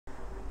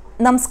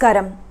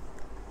നമസ്കാരം.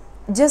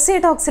 ജെസ്സി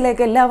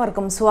ടോക്സിലേക്ക്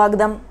എല്ലാവർക്കും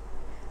സ്വാഗതം.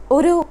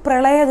 ഒരു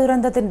പ്രളയ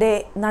ദുരന്തത്തിൻ്റെ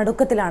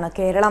നടുക്കത്തിലാണ്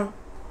കേരളം.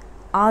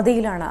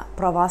 ആദിയിലാണ്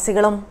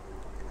പ്രവാസികളും.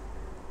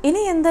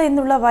 ഇനി എന്ത്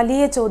എന്നുള്ള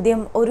വലിയ ചോദ്യം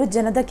ഒരു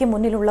ജനതയ്ക്ക്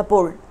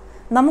മുന്നിലുള്ളപ്പോൾ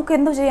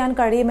നമുക്കെന്തു ചെയ്യാൻ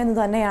കഴിയുമെന്ന്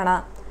തന്നെയാണ്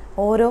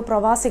ഓരോ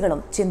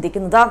പ്രവാസികളും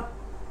ചിന്തിക്കുന്നത്.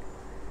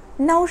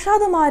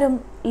 നൗഷാദുമാരും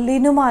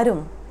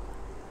ലിനുമാരും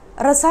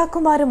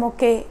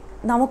റസാഖുമാരുമൊക്കെ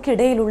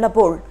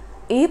നമുക്കിടയിലുള്ളപ്പോൾ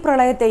ഈ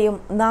പ്രളയത്തെയും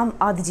നാം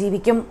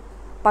അതിജീവിക്കും.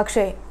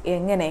 പക്ഷേ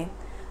എങ്ങനെ?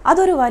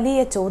 അതൊരു വലിയ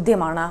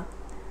ചോദ്യമാണ്.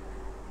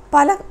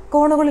 പല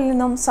കോണുകളിൽ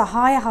നിന്നും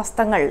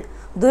സഹായഹസ്തങ്ങൾ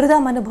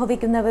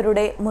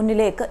ദുരിതമനുഭവിക്കുന്നവരുടെ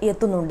മുന്നിലേക്ക്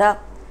എത്തുന്നുണ്ട്.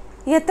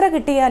 എത്ര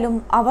കിട്ടിയാലും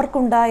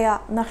അവർക്കുണ്ടായ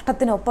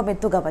നഷ്ടത്തിനൊപ്പം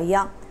എത്തുക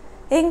വയ്യ.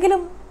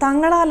 എങ്കിലും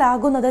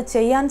തങ്ങളാലാകുന്നത്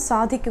ചെയ്യാൻ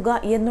സാധിക്കുക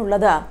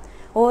എന്നുള്ളത്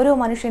ഓരോ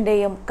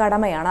മനുഷ്യൻ്റെയും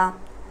കടമയാണ്.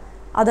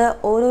 അത്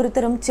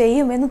ഓരോരുത്തരും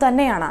ചെയ്യുമെന്ന്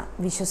തന്നെയാണ്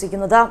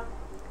വിശ്വസിക്കുന്നത്.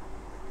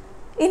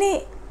 ഇനി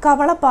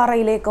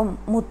കവളപ്പാറയിലേക്കും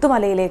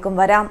മുത്തുമലയിലേക്കും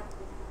വരാം.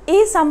 ഈ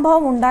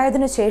സംഭവം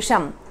ഉണ്ടായതിനു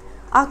ശേഷം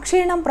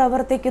അക്ഷീണം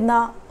പ്രവർത്തിക്കുന്ന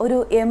ഒരു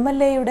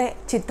MLAയുടെ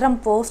ചിത്രം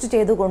പോസ്റ്റ്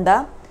ചെയ്തുകൊണ്ട്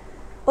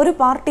ഒരു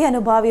പാർട്ടി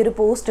അനുഭാവി ഒരു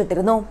പോസ്റ്റ്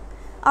ഇട്ടിരുന്നു.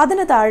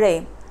 അതിന് താഴെ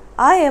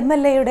ആ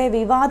MLAയുടെ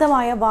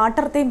വിവാദമായ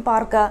വാട്ടർ തീം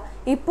പാർക്ക്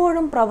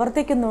ഇപ്പോഴും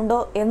പ്രവർത്തിക്കുന്നുണ്ടോ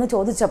എന്ന്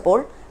ചോദിച്ചപ്പോൾ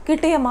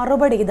കിട്ടിയ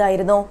മറുപടി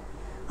ഇതായിരുന്നു: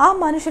 ആ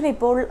മനുഷ്യൻ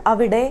ഇപ്പോൾ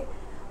അവിടെ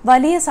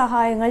വലിയ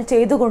സഹായങ്ങൾ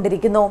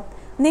ചെയ്തുകൊണ്ടിരിക്കുന്നു.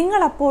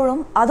 നിങ്ങൾ അപ്പോഴും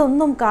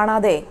അതൊന്നും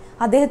കാണാതെ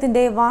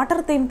അദ്ദേഹത്തിൻ്റെ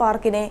വാട്ടർ തീം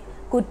പാർക്കിനെ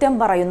കുറ്റം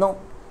പറയുന്നു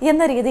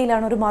എന്ന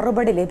രീതിയിലാണ് ഒരു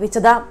മറുപടി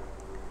ലഭിച്ചത്.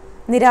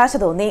 നിരാശ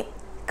തോന്നി.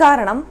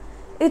 കാരണം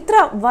ഇത്ര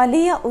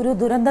വലിയ ഒരു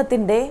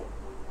ദുരന്തത്തിൻ്റെ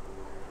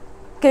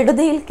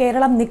കെടുതിയിൽ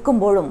കേരളം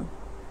നിൽക്കുമ്പോഴും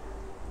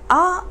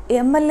ആ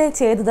MLA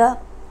ചെയ്തത്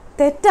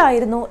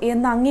തെറ്റായിരുന്നു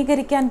എന്ന്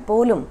അംഗീകരിക്കാൻ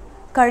പോലും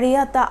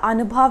കഴിയാത്ത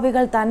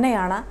അനുഭാവികൾ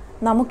തന്നെയാണ്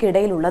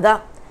നമുക്കിടയിലുള്ളത്.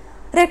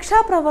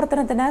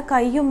 രക്ഷാപ്രവർത്തനത്തിന്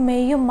കയ്യും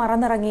മെയ്യും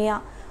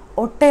മറന്നിറങ്ങിയ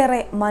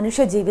ഒട്ടേറെ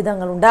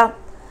മനുഷ്യജീവിതങ്ങളുണ്ട്.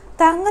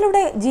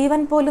 തങ്ങളുടെ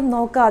ജീവൻ പോലും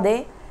നോക്കാതെ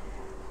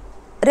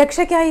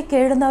രക്ഷയ്ക്കായി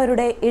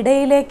കേഴുന്നവരുടെ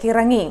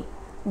ഇടയിലേക്കിറങ്ങി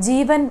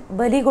ജീവൻ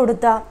ബലി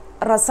കൊടുത്ത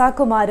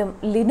റസാഖുമാരും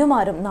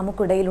ലിനുമാരും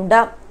നമുക്കിടയിലുണ്ട്.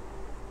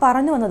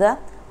 പറഞ്ഞു വന്നത്,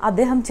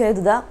 അദ്ദേഹം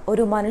ചെയ്തത്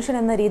ഒരു മനുഷ്യൻ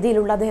എന്ന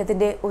രീതിയിലുള്ള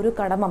അദ്ദേഹത്തിൻ്റെ ഒരു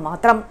കടമ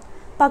മാത്രം.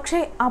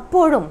 പക്ഷേ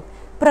അപ്പോഴും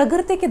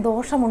പ്രകൃതിക്ക്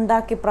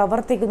ദോഷമുണ്ടാക്കി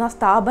പ്രവർത്തിക്കുന്ന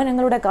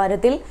സ്ഥാപനങ്ങളുടെ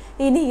കാര്യത്തിൽ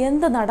ഇനി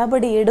എന്ത്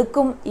നടപടി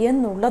എടുക്കും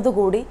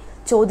എന്നുള്ളതുകൂടി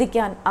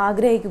ചോദിക്കാൻ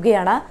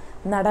ആഗ്രഹിക്കുകയാണ്.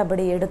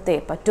 നടപടിയെടുത്തേ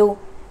പറ്റൂ.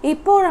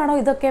 ഇപ്പോഴാണോ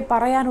ഇതൊക്കെ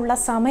പറയാനുള്ള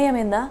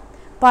സമയമെന്ന്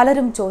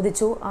പലരും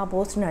ചോദിച്ചു ആ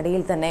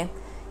പോസ്റ്റിനടിയിൽ തന്നെ.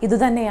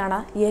 ഇതുതന്നെയാണ്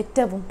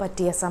ഏറ്റവും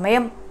പറ്റിയ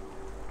സമയം.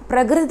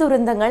 പ്രകൃതി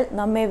ദുരന്തങ്ങൾ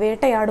നമ്മെ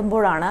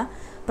വേട്ടയാടുമ്പോഴാണ്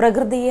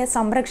പ്രകൃതിയെ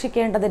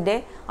സംരക്ഷിക്കേണ്ടതിൻ്റെ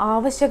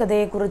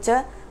ആവശ്യകതയെക്കുറിച്ച്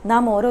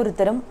നാം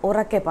ഓരോരുത്തരും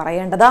ഉറക്കെ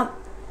പറയേണ്ടത്.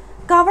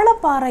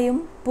 കവളപ്പാറയും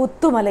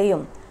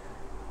പുത്തുമലയും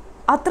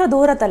അത്ര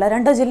ദൂരത്തല്ല,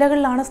 2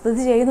 ജില്ലകളിലാണ്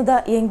സ്ഥിതി ചെയ്യുന്നത്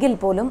എങ്കിൽ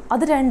പോലും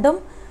അത് രണ്ടും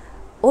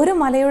ഒരു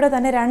മലയുടെ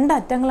തന്നെ 2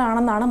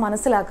 അറ്റങ്ങളാണെന്നാണ്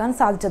മനസ്സിലാക്കാൻ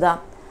സാധിച്ചത്.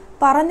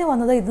 പറഞ്ഞു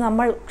വന്നത് ഇത്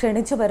നമ്മൾ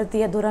ക്ഷണിച്ചു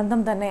വരുത്തിയ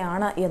ദുരന്തം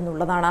തന്നെയാണ്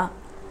എന്നുള്ളതാണ്.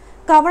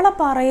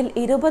 കവളപ്പാറയിൽ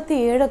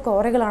 27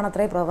 ക്വാറികളാണ്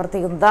അത്രേ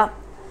പ്രവർത്തിക്കുന്നത്.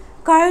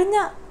 കഴിഞ്ഞ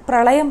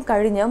പ്രളയം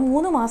കഴിഞ്ഞ്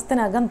 3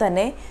 മാസത്തിനകം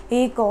തന്നെ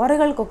ഈ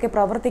ക്വാറികൾക്കൊക്കെ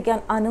പ്രവർത്തിക്കാൻ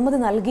അനുമതി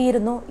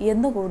നൽകിയിരുന്നു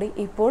എന്നുകൂടി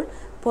ഇപ്പോൾ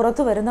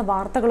പുറത്തു വരുന്ന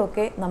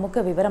വാർത്തകളൊക്കെ നമുക്ക്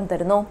വിവരം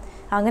തരുന്നു.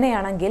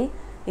 അങ്ങനെയാണെങ്കിൽ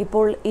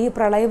ഇപ്പോൾ ഈ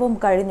പ്രളയവും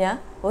കഴിഞ്ഞ്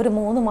ഒരു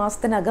 3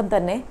 മാസത്തിനകം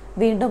തന്നെ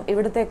വീണ്ടും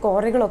ഇവിടുത്തെ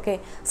ക്വാറികളൊക്കെ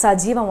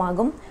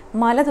സജീവമാകും.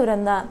 മല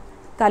തുരന്ന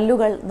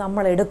കല്ലുകൾ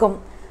നമ്മൾ എടുക്കും.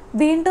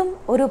 വീണ്ടും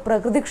ഒരു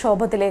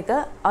പ്രകൃതിക്ഷോഭത്തിലേക്ക്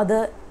അത്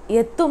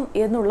എത്തും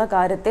എന്നുള്ള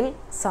കാര്യത്തിൽ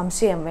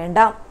സംശയം വേണ്ട.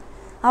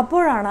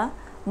 അപ്പോഴാണ്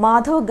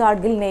മാധവ്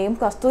ഗാഡ്ഗിലിനെയും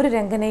കസ്തൂരി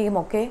രംഗനെയും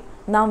ഒക്കെ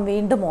നാം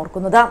വീണ്ടും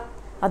ഓർക്കുന്നത്.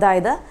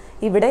 അതായത്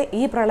ഇവിടെ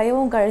ഈ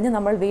പ്രളയവും കഴിഞ്ഞ്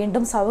നമ്മൾ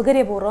വീണ്ടും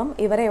സൗകര്യപൂർവ്വം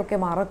ഇവരെയൊക്കെ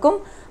മറക്കും.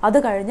 അത്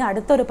കഴിഞ്ഞ്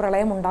അടുത്തൊരു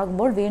പ്രളയം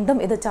ഉണ്ടാകുമ്പോൾ വീണ്ടും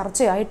ഇത്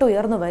ചർച്ചയായിട്ട്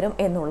ഉയർന്നു വരും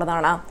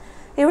എന്നുള്ളതാണ്.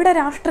 ഇവിടെ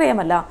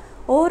രാഷ്ട്രീയമല്ല.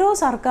 ഓരോ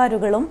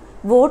സർക്കാരുകളും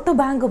വോട്ട്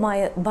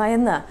ബാങ്കുമായി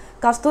ഭയന്ന്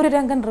കസ്തൂരി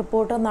രംഗൻ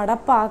റിപ്പോർട്ട്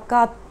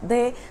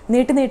നടപ്പാക്കാതെ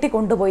നീട്ടി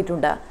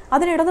കൊണ്ടുപോയിട്ടുണ്ട്.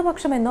 അതിന്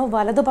ഇടതുപക്ഷമെന്നോ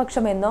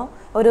വലതുപക്ഷമെന്നോ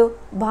ഒരു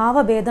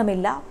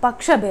ഭാവഭേദമില്ല,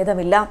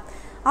 പക്ഷഭേദമില്ല.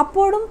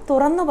 അപ്പോഴും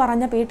തുറന്നു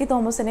പറഞ്ഞ PT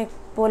തോമസിനെ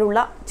പോലുള്ള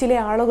ചില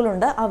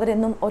ആളുകളുണ്ട്.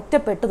 അവരെന്നും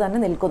ഒറ്റപ്പെട്ടു തന്നെ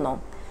നിൽക്കുന്നു.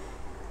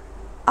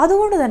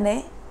 അതുകൊണ്ട് തന്നെ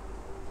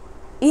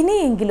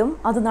ഇനിയെങ്കിലും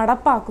അത്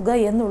നടപ്പാക്കുക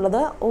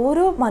എന്നുള്ളത്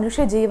ഓരോ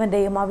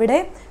മനുഷ്യജീവൻ്റെയും,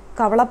 അവിടെ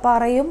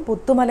കവളപ്പാറയും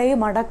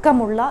പുത്തുമലയും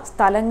അടക്കമുള്ള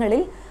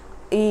സ്ഥലങ്ങളിൽ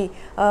ഈ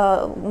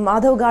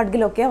മാധവ്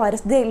ഗാഡ്ഗിലൊക്കെ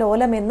പരിസ്ഥിതി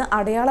ലോലം എന്ന്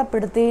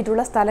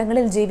അടയാളപ്പെടുത്തിയിട്ടുള്ള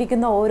സ്ഥലങ്ങളിൽ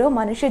ജീവിക്കുന്ന ഓരോ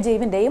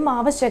മനുഷ്യജീവൻ്റെയും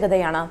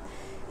ആവശ്യകതയാണ്.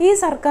 ഈ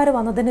സർക്കാർ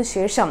വന്നതിന്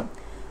ശേഷം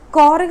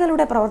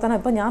ക്വാറികളുടെ പ്രവർത്തനം,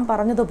 ഇപ്പോൾ ഞാൻ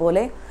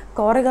പറഞ്ഞതുപോലെ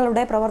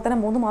ക്വാറികളുടെ പ്രവർത്തനം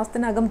 3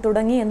 മാസത്തിനകം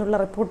തുടങ്ങി എന്നുള്ള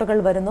റിപ്പോർട്ടുകൾ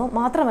വരുന്നു.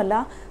 മാത്രമല്ല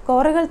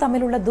ക്വാറികൾ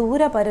തമ്മിലുള്ള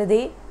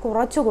ദൂരപരിധി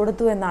കുറച്ചു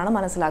കൊടുത്തു എന്നാണ്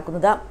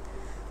മനസ്സിലാക്കുന്നത്.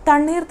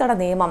 തണ്ണീർത്തട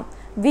നിയമം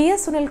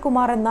VS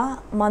സുനിൽകുമാർ എന്ന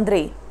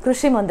മന്ത്രി,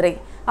 കൃഷിമന്ത്രി,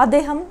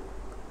 അദ്ദേഹം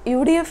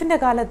UDFിൻ്റെ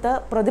കാലത്ത്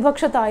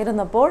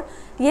പ്രതിപക്ഷത്തായിരുന്നപ്പോൾ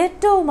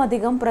ഏറ്റവും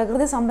അധികം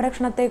പ്രകൃതി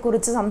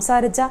സംരക്ഷണത്തെക്കുറിച്ച്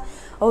സംസാരിച്ച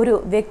ഒരു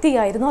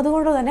വ്യക്തിയായിരുന്നു.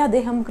 അതുകൊണ്ട് തന്നെ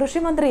അദ്ദേഹം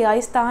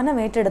കൃഷിമന്ത്രിയായി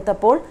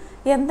സ്ഥാനമേറ്റെടുത്തപ്പോൾ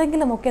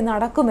എന്തെങ്കിലുമൊക്കെ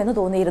നടക്കുമെന്ന്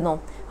തോന്നിയിരുന്നു.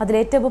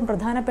 അതിലേറ്റവും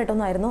പ്രധാനപ്പെട്ട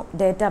ഒന്നായിരുന്നു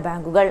ഡേറ്റാ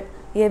ബാങ്കുകൾ.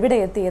 എവിടെ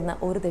എത്തിയെന്ന്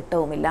ഒരു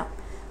തിട്ടവുമില്ല.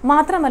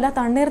 മാത്രമല്ല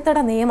തണ്ണീർത്തട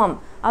നിയമം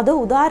അത്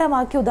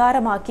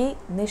ഉദാരമാക്കി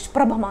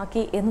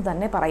നിഷ്പ്രഭമാക്കി എന്ന്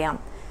തന്നെ പറയാം.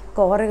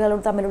 ക്വാറികൾ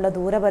തമ്മിലുള്ള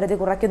ദൂരപരിധി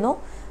കുറയ്ക്കുന്നു.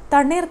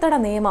 തണ്ണീർത്തട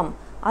നിയമം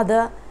അത്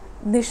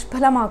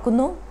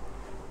നിഷ്ഫലമാക്കുന്നു.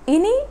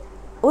 ഇനി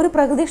ഒരു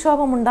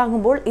പ്രകൃതിക്ഷോഭം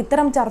ഉണ്ടാകുമ്പോൾ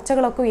ഇത്തരം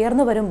ചർച്ചകളൊക്കെ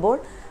ഉയർന്നു വരുമ്പോൾ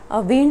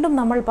വീണ്ടും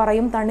നമ്മൾ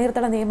പറയും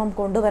തണ്ണീർത്തട നിയമം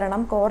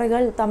കൊണ്ടുവരണം.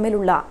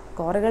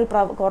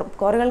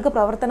 ക്വാറികൾക്ക്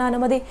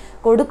പ്രവർത്തനാനുമതി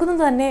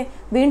കൊടുക്കുന്നത് തന്നെ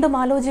വീണ്ടും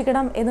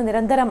ആലോചിക്കണം എന്ന്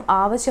നിരന്തരം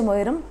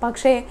ആവശ്യമുയരും.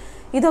 പക്ഷേ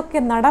ഇതൊക്കെ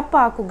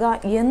നടപ്പാക്കുക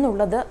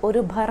എന്നുള്ളത്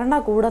ഒരു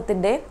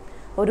ഭരണകൂടത്തിൻ്റെ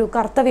ഒരു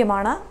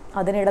കർത്തവ്യമാണ്.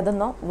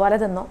 അതിനിടതെന്നോ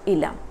വലതെന്നോ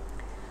ഇല്ല.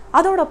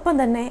 അതോടൊപ്പം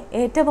തന്നെ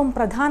ഏറ്റവും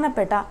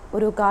പ്രധാനപ്പെട്ട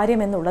ഒരു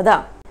കാര്യമെന്നുള്ളത്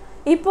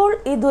ഇപ്പോൾ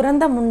ഈ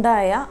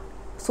ദുരന്തമുണ്ടായ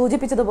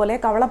സൂചിപ്പിച്ചതുപോലെ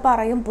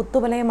കവളപ്പാറയും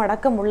പുത്തുമലയും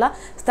അടക്കമുള്ള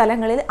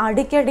സ്ഥലങ്ങളിൽ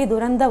അടിക്കടി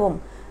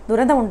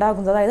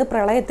ദുരന്തമുണ്ടാകുന്നത്, അതായത്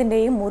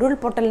പ്രളയത്തിൻ്റെയും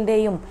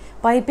ഉരുൾപൊട്ടലിൻ്റെയും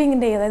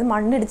പൈപ്പിങ്ങിൻ്റെയും അതായത്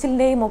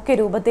മണ്ണിടിച്ചിലിൻ്റെയും ഒക്കെ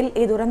രൂപത്തിൽ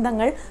ഈ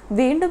ദുരന്തങ്ങൾ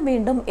വീണ്ടും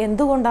വീണ്ടും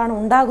എന്തുകൊണ്ടാണ്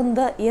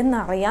ഉണ്ടാകുന്നത്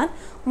എന്നറിയാൻ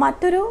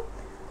മറ്റൊരു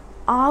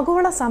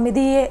ആഗോള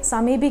സമിതിയെ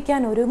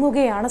സമീപിക്കാൻ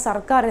ഒരുങ്ങുകയാണ്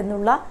സർക്കാർ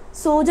എന്നുള്ള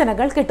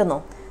സൂചനകൾ കിട്ടുന്നു.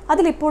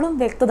 അതിലിപ്പോഴും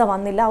വ്യക്തത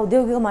വന്നില്ല.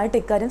 ഔദ്യോഗികമായിട്ട്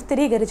ഇക്കാര്യം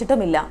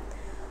സ്ഥിരീകരിച്ചിട്ടുമില്ല.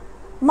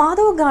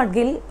 മാധവ്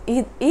ഗാഡ്ഗിൽ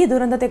ഈ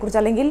ദുരന്തത്തെക്കുറിച്ച്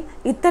അല്ലെങ്കിൽ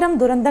ഇത്തരം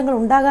ദുരന്തങ്ങൾ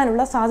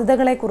ഉണ്ടാകാനുള്ള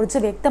സാധ്യതകളെക്കുറിച്ച്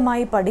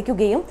വ്യക്തമായി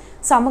പഠിക്കുകയും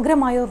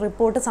സമഗ്രമായ ഒരു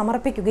റിപ്പോർട്ട്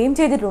സമർപ്പിക്കുകയും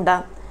ചെയ്തിട്ടുണ്ട്.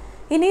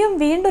 ഇനിയും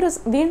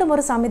വീണ്ടും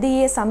ഒരു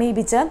സമിതിയെ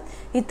സമീപിച്ച്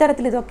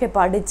ഇത്തരത്തിൽ ഇതൊക്കെ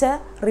പഠിച്ച്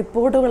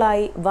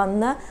റിപ്പോർട്ടുകളായി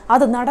വന്ന്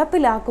അത്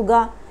നടപ്പിലാക്കുക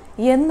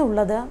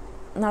എന്നുള്ളത്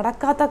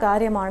നടക്കാത്ത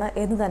കാര്യമാണ്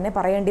എന്ന് തന്നെ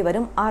പറയേണ്ടി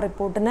വരും. ആ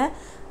റിപ്പോർട്ടിന്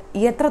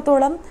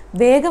എത്രത്തോളം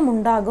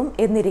വേഗമുണ്ടാകും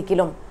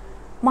എന്നിരിക്കലും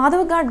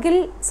മാധവ് ഗാഡ്ഗിൽ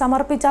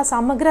സമർപ്പിച്ച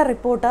സമഗ്ര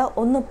റിപ്പോർട്ട്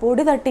ഒന്ന്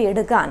പൊടി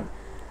തട്ടിയെടുക്കാൻ,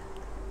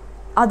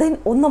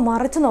 ഒന്ന്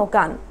മറിച്ചു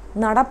നോക്കാൻ,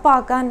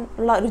 നടപ്പാക്കാൻ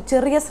ഉള്ള ഒരു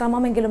ചെറിയ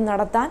ശ്രമമെങ്കിലും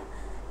നടത്താൻ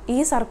ഈ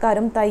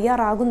സർക്കാരും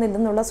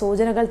തയ്യാറാകുന്നില്ലെന്നുള്ള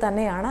സൂചനകൾ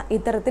തന്നെയാണ്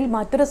ഇത്തരത്തിൽ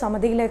മറ്റൊരു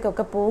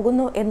സമിതിയിലേക്കൊക്കെ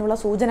പോകുന്നു എന്നുള്ള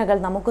സൂചനകൾ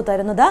നമുക്ക്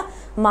തരുന്നത്.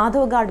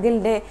 മാധവ്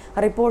ഗാഡ്ഗിലിന്റെ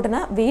റിപ്പോർട്ടിന്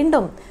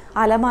വീണ്ടും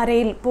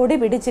അലമാരയിൽ പൊടി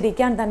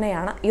പിടിച്ചിരിക്കാൻ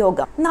തന്നെയാണ്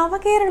യോഗം.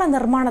 നവകേരള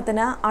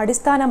നിർമ്മാണത്തിന്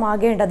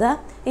അടിസ്ഥാനമാകേണ്ടത്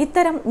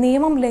ഇത്തരം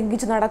നിയമം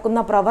ലംഘിച്ചു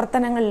നടക്കുന്ന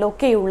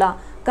പ്രവർത്തനങ്ങളിലൊക്കെയുള്ള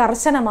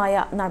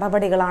കർശനമായ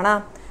നടപടികളാണ്.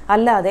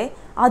 അല്ലാതെ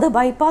അത്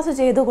ബൈപ്പാസ്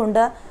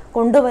ചെയ്തുകൊണ്ട്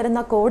കൊണ്ടുവരുന്ന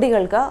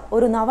കോടികൾക്ക്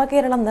ഒരു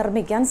നവകേരളം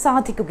നിർമ്മിക്കാൻ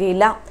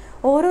സാധിക്കുകയില്ല.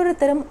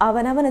 ഓരോരുത്തരും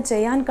അവനവന്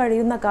ചെയ്യാൻ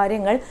കഴിയുന്ന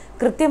കാര്യങ്ങൾ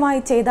കൃത്യമായി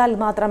ചെയ്താൽ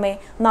മാത്രമേ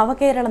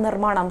നവകേരള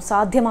നിർമ്മാണം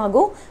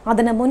സാധ്യമാകൂ.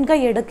 അതിന് മുൻകൈ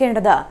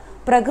എടുക്കേണ്ടത്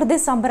പ്രകൃതി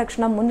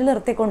സംരക്ഷണം മുന്നിൽ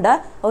നിർത്തിക്കൊണ്ട്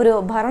ഒരു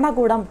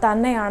ഭരണകൂടം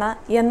തന്നെയാണ്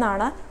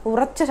എന്നാണ്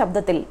ഉറച്ച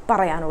ശബ്ദത്തിൽ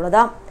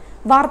പറയാനുള്ളത്.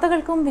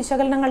 വാർത്തകൾക്കും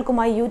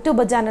വിശകലനങ്ങൾക്കുമായി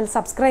യൂട്യൂബ് ചാനൽ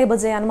സബ്സ്ക്രൈബ്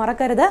ചെയ്യാൻ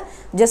മറക്കരുത്.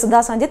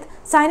 ജസുദ Sanjith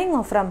signing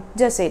off from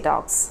Jessy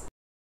talks.